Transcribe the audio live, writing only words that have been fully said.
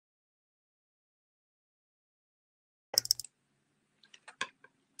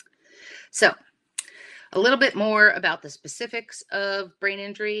So, a little bit more about the specifics of brain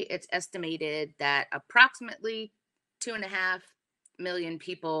injury. It's estimated that approximately 2.5 million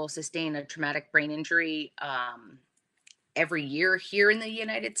people sustain a traumatic brain injury every year here in the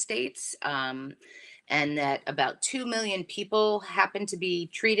United States, and that about 2 million people happen to be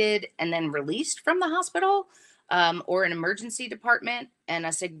treated and then released from the hospital or an emergency department. And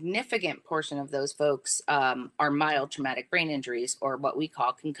a significant portion of those folks are mild traumatic brain injuries, or what we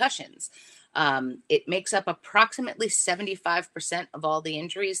call concussions. It makes up approximately 75% of all the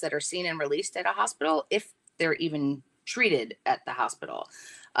injuries that are seen and released at a hospital, if they're even treated at the hospital.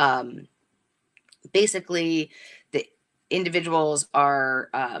 Basically, the individuals are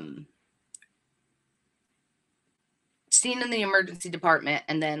seen in the emergency department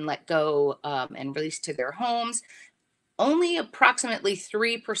and then let go and released to their homes. Only approximately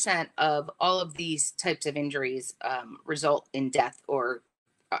 3% of all of these types of injuries result in death or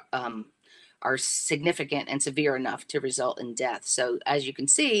are significant and severe enough to result in death. So as you can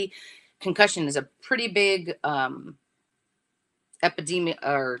see, concussion is a pretty big epidemic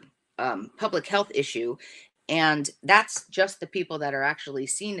or public health issue. And that's just the people that are actually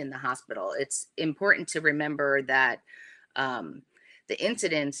seen in the hospital. It's important to remember that the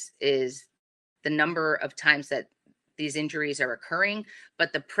incidence is the number of times that these injuries are occurring,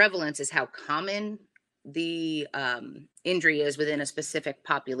 but the prevalence is how common the injury is within a specific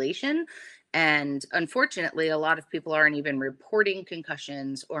population. And unfortunately, a lot of people aren't even reporting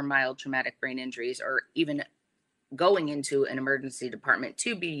concussions or mild traumatic brain injuries, or even going into an emergency department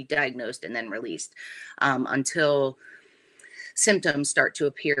to be diagnosed and then released until symptoms start to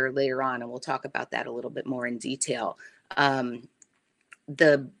appear later on. And we'll talk about that a little bit more in detail.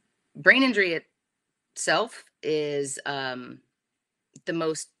 The brain injury itself is the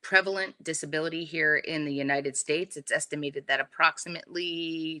most prevalent disability here in the United States. It's estimated that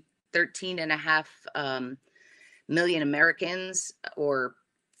approximately 13.5 million Americans, or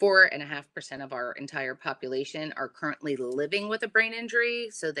 4.5% of our entire population, are currently living with a brain injury.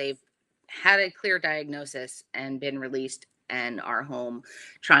 So they've had a clear diagnosis and been released and are home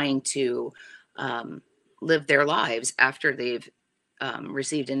trying to live their lives after they've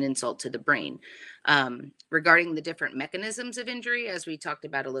received an insult to the brain. Regarding the different mechanisms of injury, as we talked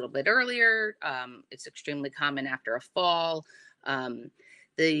about a little bit earlier, it's extremely common after a fall.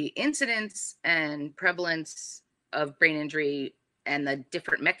 The incidence and prevalence of brain injury and the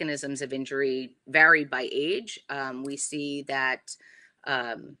different mechanisms of injury vary by age. We see that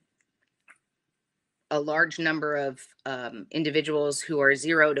a large number of individuals who are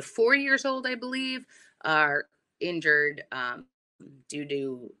 0 to 4 years old, I believe, are injured due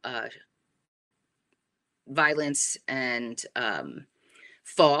to violence and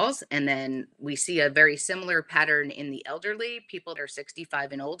falls. And then we see a very similar pattern in the elderly. People that are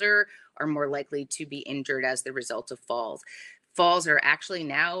 65 and older are more likely to be injured as the result of falls. Falls are actually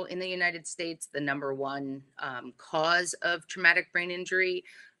now in the United States the number one cause of traumatic brain injury.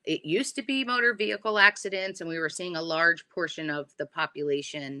 It used to be motor vehicle accidents, and we were seeing a large portion of the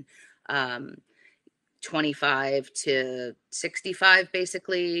population, 25 to 65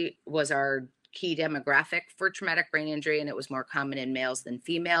 basically, was our key demographic for traumatic brain injury, and it was more common in males than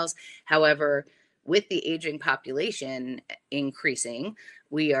females. However, with the aging population increasing,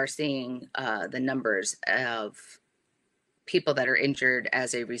 we are seeing the numbers of people that are injured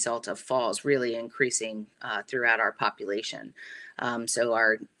as a result of falls really increasing throughout our population. So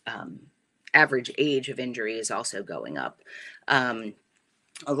our average age of injury is also going up. A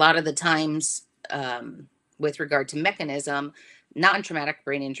lot of the times, with regard to mechanism, non-traumatic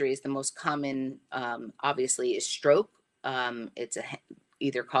brain injuries, the most common, obviously, is stroke. It's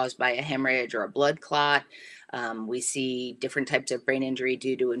either caused by a hemorrhage or a blood clot. We see different types of brain injury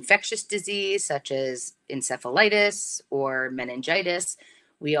due to infectious disease, such as encephalitis or meningitis.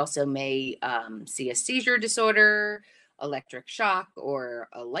 We also may see a seizure disorder, electric shock, or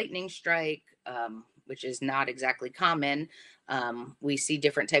a lightning strike, which is not exactly common. We see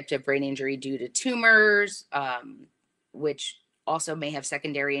different types of brain injury due to tumors, which also may have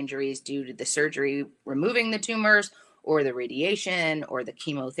secondary injuries due to the surgery removing the tumors, or the radiation, or the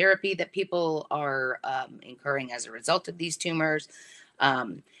chemotherapy that people are incurring as a result of these tumors.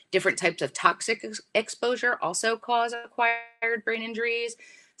 Different types of toxic exposure also cause acquired brain injuries,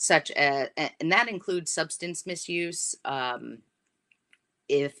 such as, and that includes substance misuse.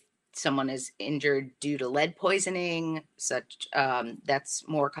 If someone is injured due to lead poisoning, that's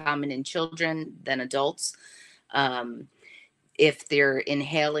more common in children than adults. If they're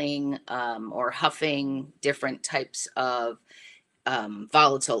inhaling or huffing different types of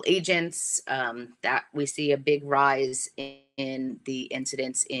volatile agents, that we see a big rise in the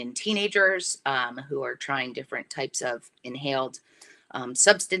incidence in teenagers who are trying different types of inhaled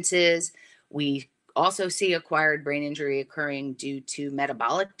substances. We also see acquired brain injury occurring due to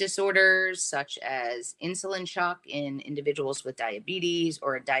metabolic disorders such as insulin shock in individuals with diabetes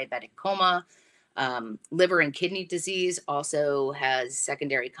or a diabetic coma. Liver and kidney disease also has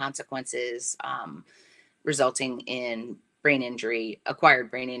secondary consequences, resulting in brain injury, acquired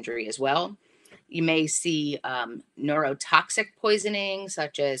brain injury as well. You may see neurotoxic poisoning,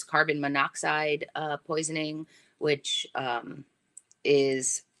 such as carbon monoxide poisoning, which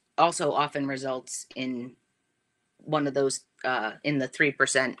is also often results in one of those in the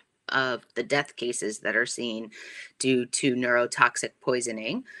 3% of the death cases that are seen due to neurotoxic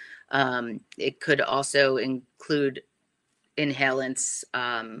poisoning. It could also include inhalants.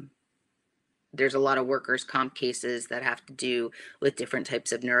 There's a lot of workers' comp cases that have to do with different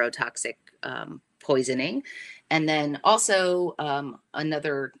types of neurotoxic poisoning. And then also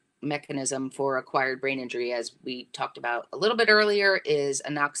another mechanism for acquired brain injury, as we talked about a little bit earlier, is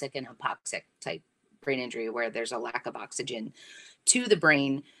anoxic and hypoxic type brain injury, where there's a lack of oxygen to the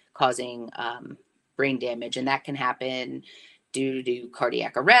brain, causing brain damage. And that can happen due to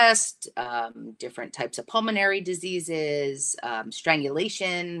cardiac arrest, different types of pulmonary diseases,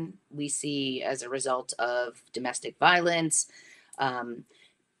 strangulation we see as a result of domestic violence.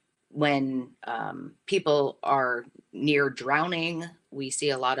 When people are near drowning, we see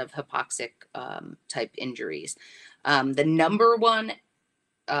a lot of hypoxic type injuries. The number one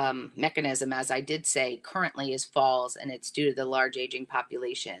mechanism, as I did say, currently is falls, and it's due to the large aging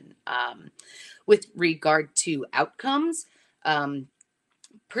population. With regard to outcomes,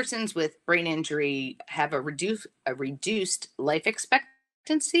 persons with brain injury have a reduced life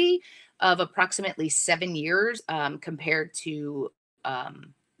expectancy of approximately 7 years compared to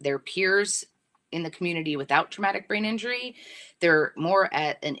their peers in the community without traumatic brain injury. They're more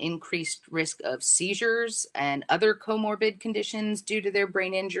at an increased risk of seizures and other comorbid conditions due to their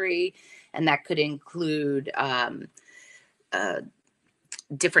brain injury, and that could include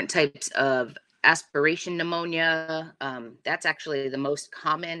different types of aspiration pneumonia. That's actually the most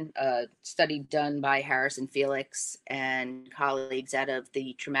common study done by Harrison Felix and colleagues out of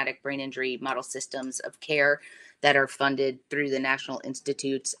the Traumatic Brain Injury Model Systems of Care that are funded through the National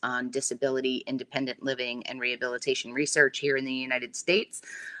Institutes on Disability, Independent Living, and Rehabilitation Research here in the United States,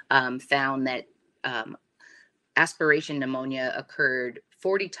 found that aspiration pneumonia occurred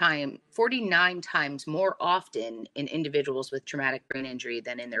 49 times more often in individuals with traumatic brain injury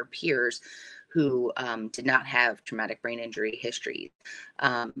than in their peers who did not have traumatic brain injury histories.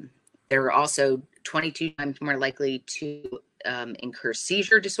 They're also 22 times more likely to incur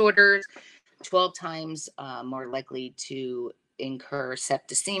seizure disorders, 12 times more likely to incur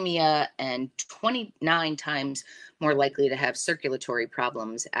septicemia, and 29 times more likely to have circulatory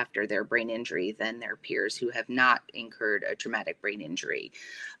problems after their brain injury than their peers who have not incurred a traumatic brain injury.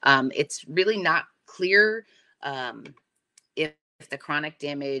 It's really not clear if the chronic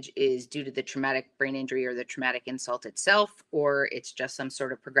damage is due to the traumatic brain injury or the traumatic insult itself, or it's just some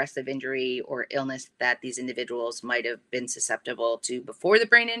sort of progressive injury or illness that these individuals might have been susceptible to before the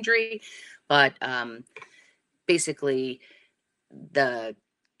brain injury. But basically, the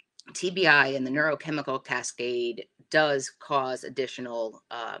TBI and the neurochemical cascade does cause additional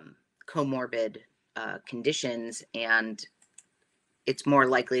comorbid conditions, and it's more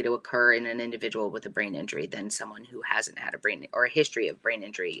likely to occur in an individual with a brain injury than someone who hasn't had a brain or a history of brain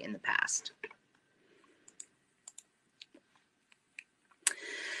injury in the past.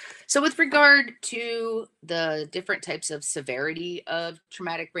 So with regard to the different types of severity of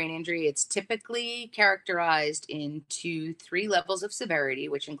traumatic brain injury, it's typically characterized into 3 levels of severity,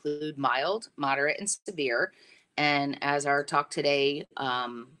 which include mild, moderate, and severe. And as our talk today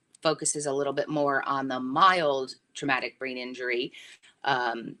focuses a little bit more on the mild traumatic brain injury,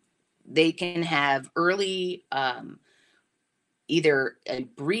 they can have early either a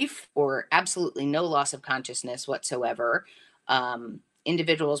brief or absolutely no loss of consciousness whatsoever.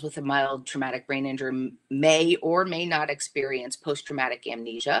 Individuals with a mild traumatic brain injury may or may not experience post-traumatic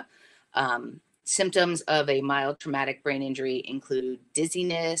amnesia. Symptoms of a mild traumatic brain injury include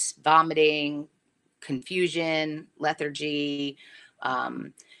dizziness, vomiting, confusion, lethargy.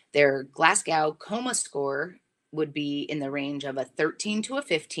 Their Glasgow coma score would be in the range of a 13 to a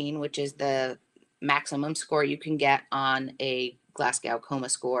 15, which is the maximum score you can get on a Glasgow coma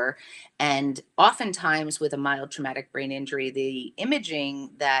score. And oftentimes with a mild traumatic brain injury, the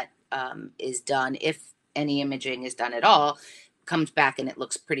imaging that is done, if any imaging is done at all, comes back and it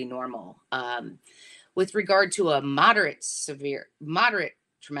looks pretty normal. With regard to a moderate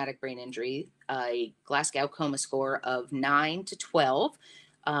traumatic brain injury, a Glasgow Coma score of 9 to 12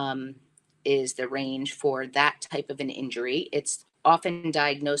 is the range for that type of an injury. It's often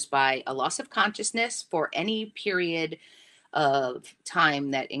diagnosed by a loss of consciousness for any period of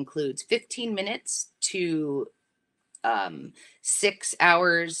time that includes 15 minutes to 6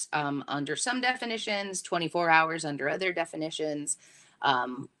 hours under some definitions, 24 hours under other definitions,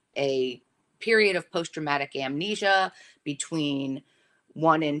 a period of post-traumatic amnesia between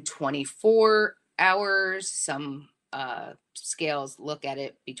 1 and 24 hours. Some scales look at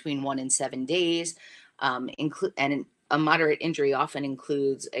it between 1 and 7 days. And a moderate injury often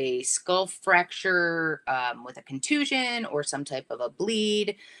includes a skull fracture with a contusion or some type of a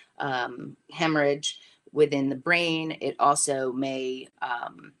bleed, hemorrhage within the brain. It also may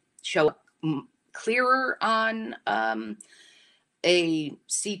show up clearer on a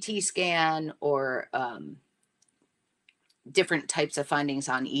CT scan, or different types of findings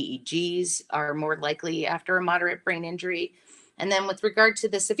on EEGs are more likely after a moderate brain injury. And then with regard to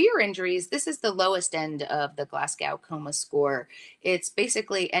the severe injuries, this is the lowest end of the Glasgow Coma score. It's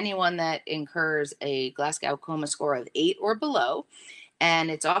basically anyone that incurs a Glasgow Coma score of 8 or below.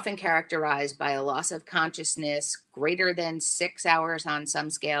 And it's often characterized by a loss of consciousness greater than 6 hours on some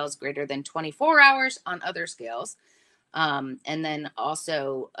scales, greater than 24 hours on other scales. And then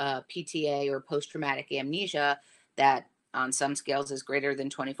also PTA, or post-traumatic amnesia, that on some scales is greater than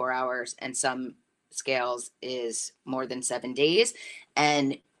 24 hours and some scales is more than 7 days.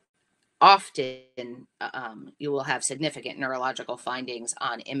 And often you will have significant neurological findings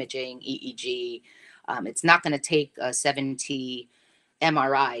on imaging, EEG. It's not going to take a 7T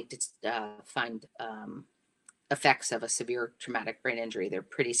MRI to find effects of a severe traumatic brain injury. They're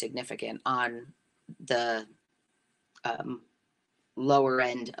pretty significant on the lower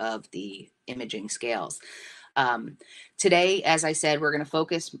end of the imaging scales. Today, as I said, we're going to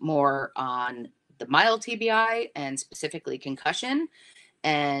focus more on the mild TBI and specifically concussion.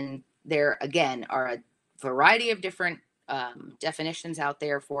 And there, again, are a variety of different definitions out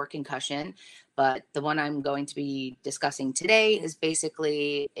there for concussion. But the one I'm going to be discussing today is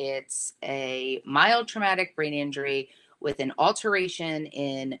basically, it's a mild traumatic brain injury with an alteration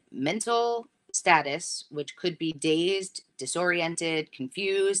in mental status, which could be dazed, disoriented,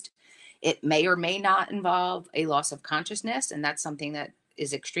 confused. It may or may not involve a loss of consciousness, and that's something that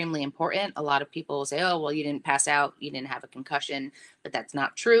is extremely important. A lot of people say, oh, well, you didn't pass out, you didn't have a concussion, but that's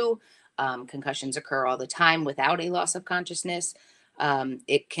not true. Concussions occur all the time without a loss of consciousness.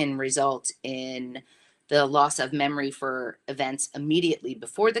 It can result in the loss of memory for events immediately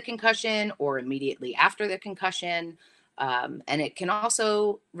before the concussion or immediately after the concussion. And it can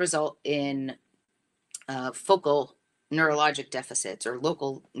also result in focal neurologic deficits or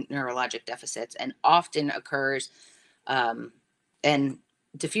local neurologic deficits, and often occurs, and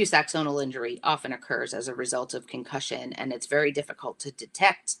diffuse axonal injury often occurs as a result of concussion, and it's very difficult to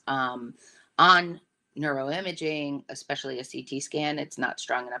detect on neuroimaging, especially a CT scan. It's not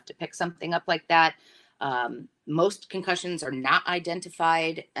strong enough to pick something up like that. Most concussions are not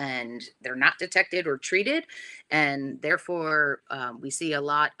identified and they're not detected or treated, and therefore we see a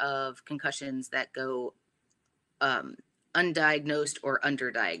lot of concussions that go undiagnosed or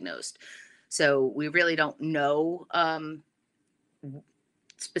underdiagnosed. So we really don't know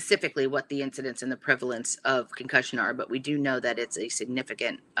specifically what the incidence and the prevalence of concussion are, but we do know that it's a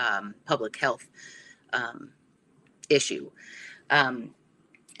significant public health issue.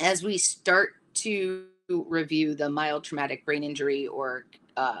 As we start to review the mild traumatic brain injury or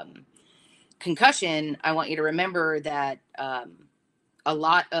concussion, I want you to remember that a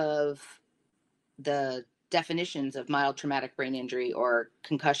lot of the definitions of mild traumatic brain injury or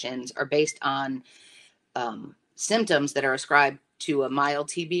concussions are based on symptoms that are ascribed to a mild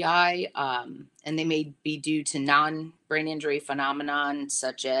TBI, and they may be due to non-brain injury phenomenon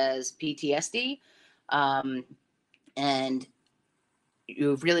such as PTSD. And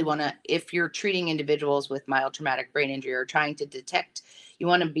you really want to, if you're treating individuals with mild traumatic brain injury or trying to detect, you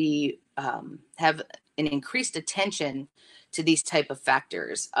want to be have an increased attention to these type of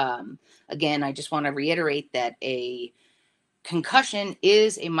factors. Again, I just want to reiterate that a concussion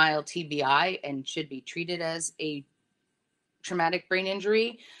is a mild TBI and should be treated as a traumatic brain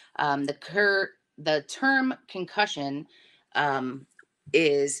injury. The term concussion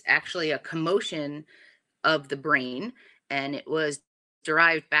is actually a commotion of the brain, and it was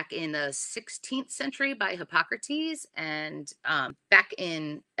derived back in the 16th century by Hippocrates, and back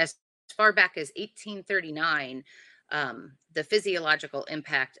in as far back as 1839, the physiological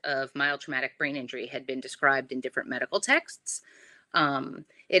impact of mild traumatic brain injury had been described in different medical texts.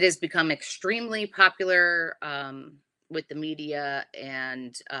 it has become extremely popular with the media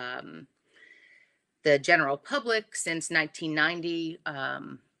and the general public since 1990.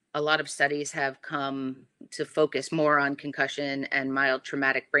 A lot of studies have come to focus more on concussion and mild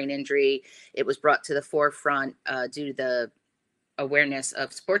traumatic brain injury. It was brought to the forefront due to the awareness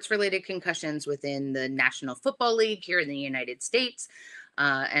of sports-related concussions within the National Football League here in the United States,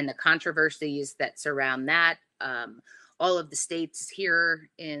 and the controversies that surround that. All of the states here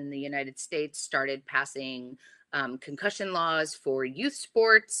in the United States started passing concussion laws for youth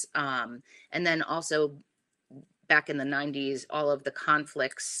sports, and then also back in the 90s, all of the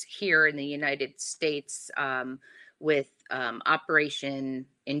conflicts here in the United States with Operation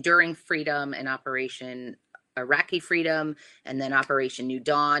Enduring Freedom and Operation Iraqi Freedom, and then Operation New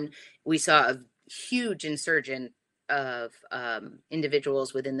Dawn. We saw a huge insurgence of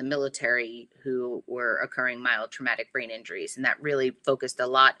individuals within the military who were occurring mild traumatic brain injuries. And that really focused a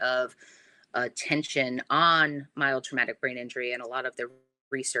lot of attention on mild traumatic brain injury, and a lot of the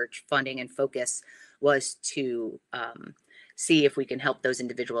research funding and focus was to see if we can help those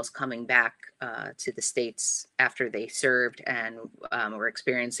individuals coming back to the States after they served and were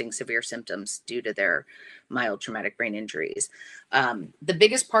experiencing severe symptoms due to their mild traumatic brain injuries. The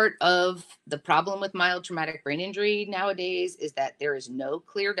biggest part of the problem with mild traumatic brain injury nowadays is that there is no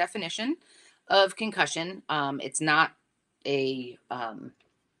clear definition of concussion. It's not a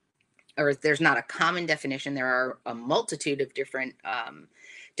or there's not a common definition. There are a multitude of different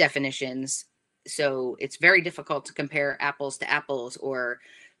definitions. So it's very difficult to compare apples to apples or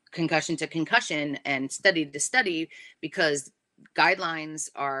concussion to concussion and study to study, because guidelines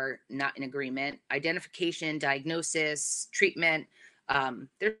are not in agreement. Identification, diagnosis, treatment.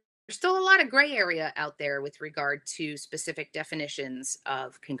 There's still a lot of gray area out there with regard to specific definitions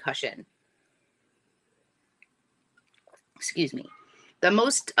of concussion. Excuse me. The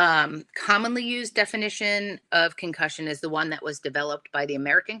most commonly used definition of concussion is the one that was developed by the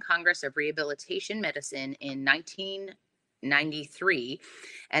American Congress of Rehabilitation Medicine in 1993.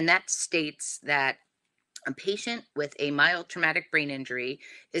 And that states that a patient with a mild traumatic brain injury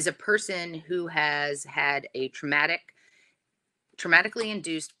is a person who has had a traumatically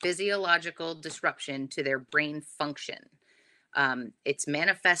induced physiological disruption to their brain function. It's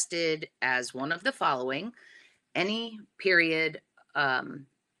manifested as one of the following: any period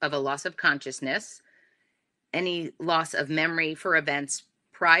of a loss of consciousness, any loss of memory for events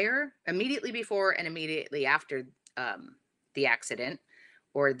prior, immediately before, and immediately after the accident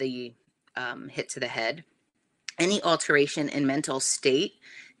or the hit to the head, any alteration in mental state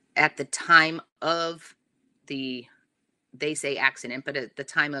at the time of the, they say accident, but at the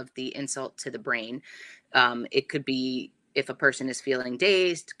time of the insult to the brain. It could be if a person is feeling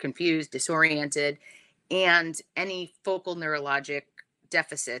dazed, confused, disoriented, and any focal neurologic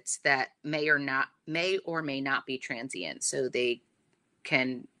deficits that may or may not be transient. So they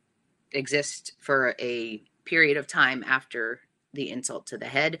can exist for a period of time after the insult to the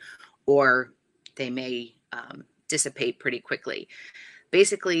head, or they may dissipate pretty quickly.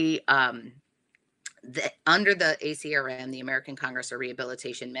 Basically, under the ACRM, the American Congress of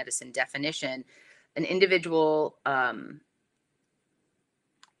Rehabilitation Medicine definition, an individual,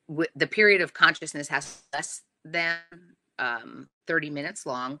 the period of consciousness has less than 30 minutes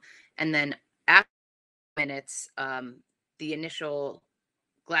long, and then after minutes, the initial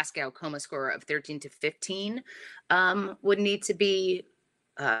Glasgow Coma score of 13 to 15 would need to be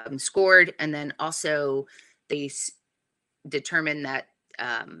scored, and then also they determine that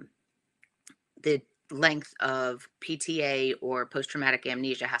the length of PTA or post-traumatic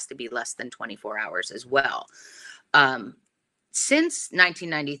amnesia has to be less than 24 hours as well. Since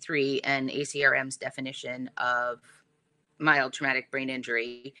 1993 and ACRM's definition of mild traumatic brain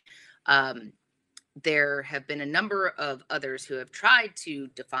injury, there have been a number of others who have tried to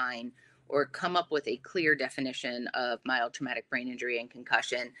define or come up with a clear definition of mild traumatic brain injury and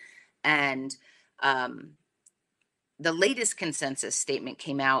concussion. And the latest consensus statement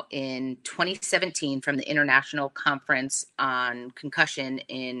came out in 2017 from the International Conference on Concussion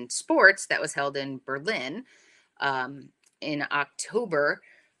in Sports that was held in Berlin in October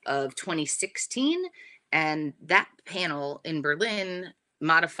of 2016. And that panel in Berlin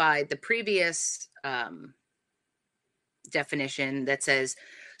modified the previous definition that says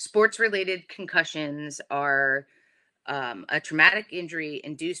sports-related concussions are a traumatic injury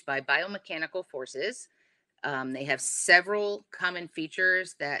induced by biomechanical forces. They have several common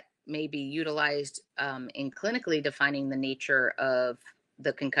features that may be utilized in clinically defining the nature of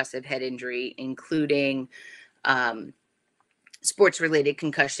the concussive head injury, including sports-related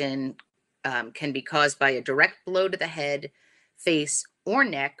concussion can be caused by a direct blow to the head, face, or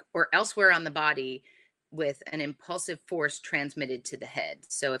neck or elsewhere on the body with an impulsive force transmitted to the head.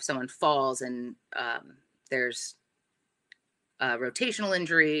 So if someone falls and there's a rotational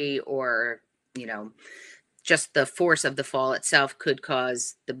injury, or, you know, just the force of the fall itself could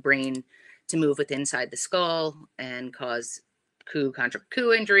cause the brain to move with inside the skull and cause coup contra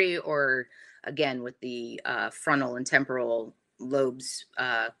coup injury, or again with the frontal and temporal lobes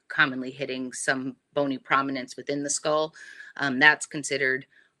commonly hitting some bony prominence within the skull. That's considered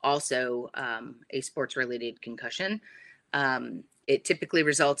also a sports related concussion. It typically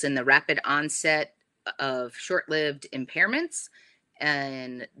results in the rapid onset of short lived impairments,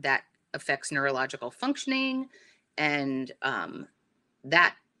 and that affects neurological functioning, and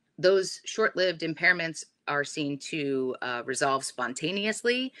that those short-lived impairments are seen to resolve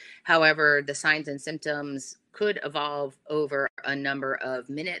spontaneously. However, the signs and symptoms could evolve over a number of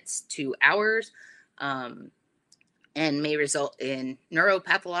minutes to hours, and may result in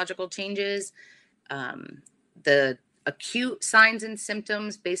neuropathological changes. The acute signs and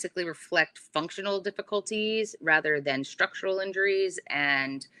symptoms basically reflect functional difficulties rather than structural injuries,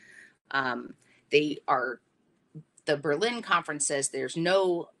 and they are the Berlin conference says there's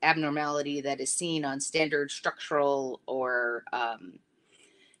no abnormality that is seen on standard structural or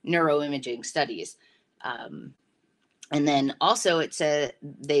neuroimaging studies. And then also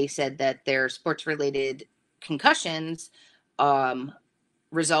they said that their sports related concussions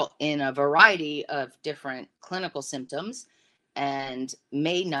result in a variety of different clinical symptoms and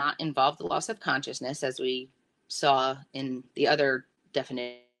may not involve the loss of consciousness, as we saw in the other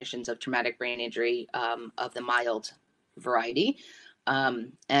definitions of traumatic brain injury of the mild variety.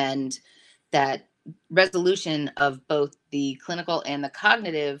 And that resolution of both the clinical and the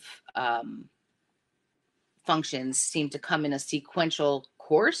cognitive functions seem to come in a sequential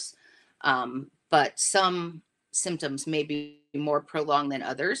course, but some symptoms may be more prolonged than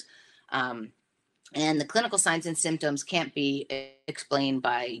others. And the clinical signs and symptoms can't be explained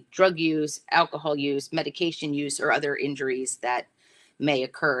by drug use, alcohol use, medication use, or other injuries that may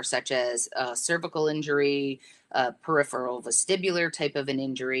occur, such as a cervical injury, a peripheral vestibular type of an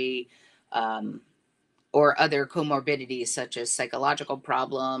injury, or other comorbidities such as psychological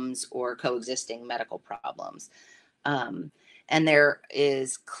problems or coexisting medical problems. And there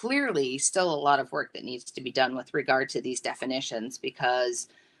is clearly still a lot of work that needs to be done with regard to these definitions, because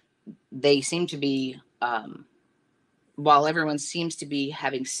they seem to be, while everyone seems to be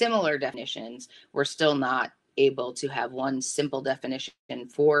having similar definitions, we're still not able to have one simple definition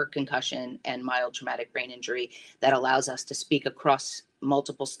for concussion and mild traumatic brain injury that allows us to speak across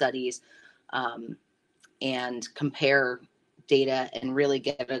multiple studies and compare data and really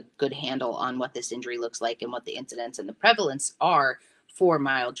get a good handle on what this injury looks like and what the incidence and the prevalence are for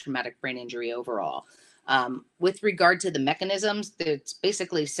mild traumatic brain injury overall. With regard to the mechanisms, it's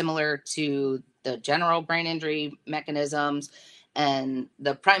basically similar to the general brain injury mechanisms, and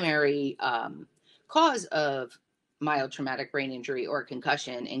the primary cause of mild traumatic brain injury or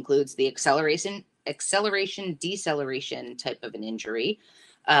concussion includes the acceleration, deceleration type of an injury,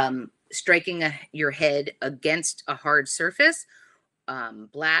 striking your head against a hard surface,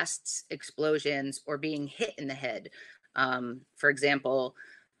 blasts, explosions, or being hit in the head. For example,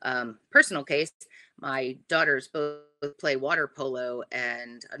 personal case, my daughters both play water polo,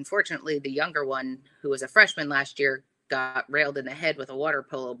 and unfortunately, the younger one, who was a freshman last year, got railed in the head with a water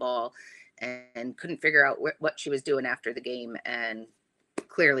polo ball and couldn't figure out what she was doing after the game, and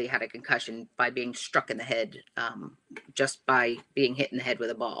clearly had a concussion by being struck in the head, just by being hit in the head with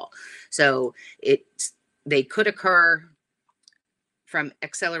a ball. So they could occur from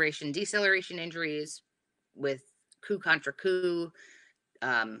acceleration, deceleration injuries with coup contra coup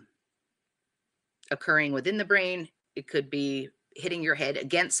occurring within the brain. It could be hitting your head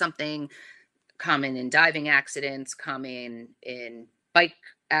against something, common in diving accidents, common in bike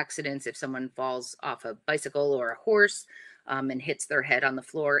accidents if someone falls off a bicycle or a horse and hits their head on the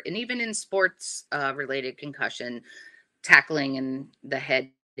floor, and even in sports related concussion, tackling and the head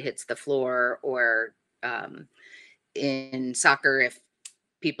hits the floor, or in soccer if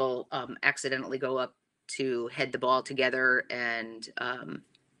people accidentally go up to head the ball together and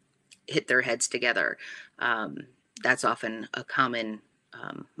hit their heads together. That's often a common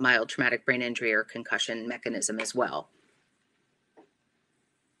mild traumatic brain injury or concussion mechanism as well.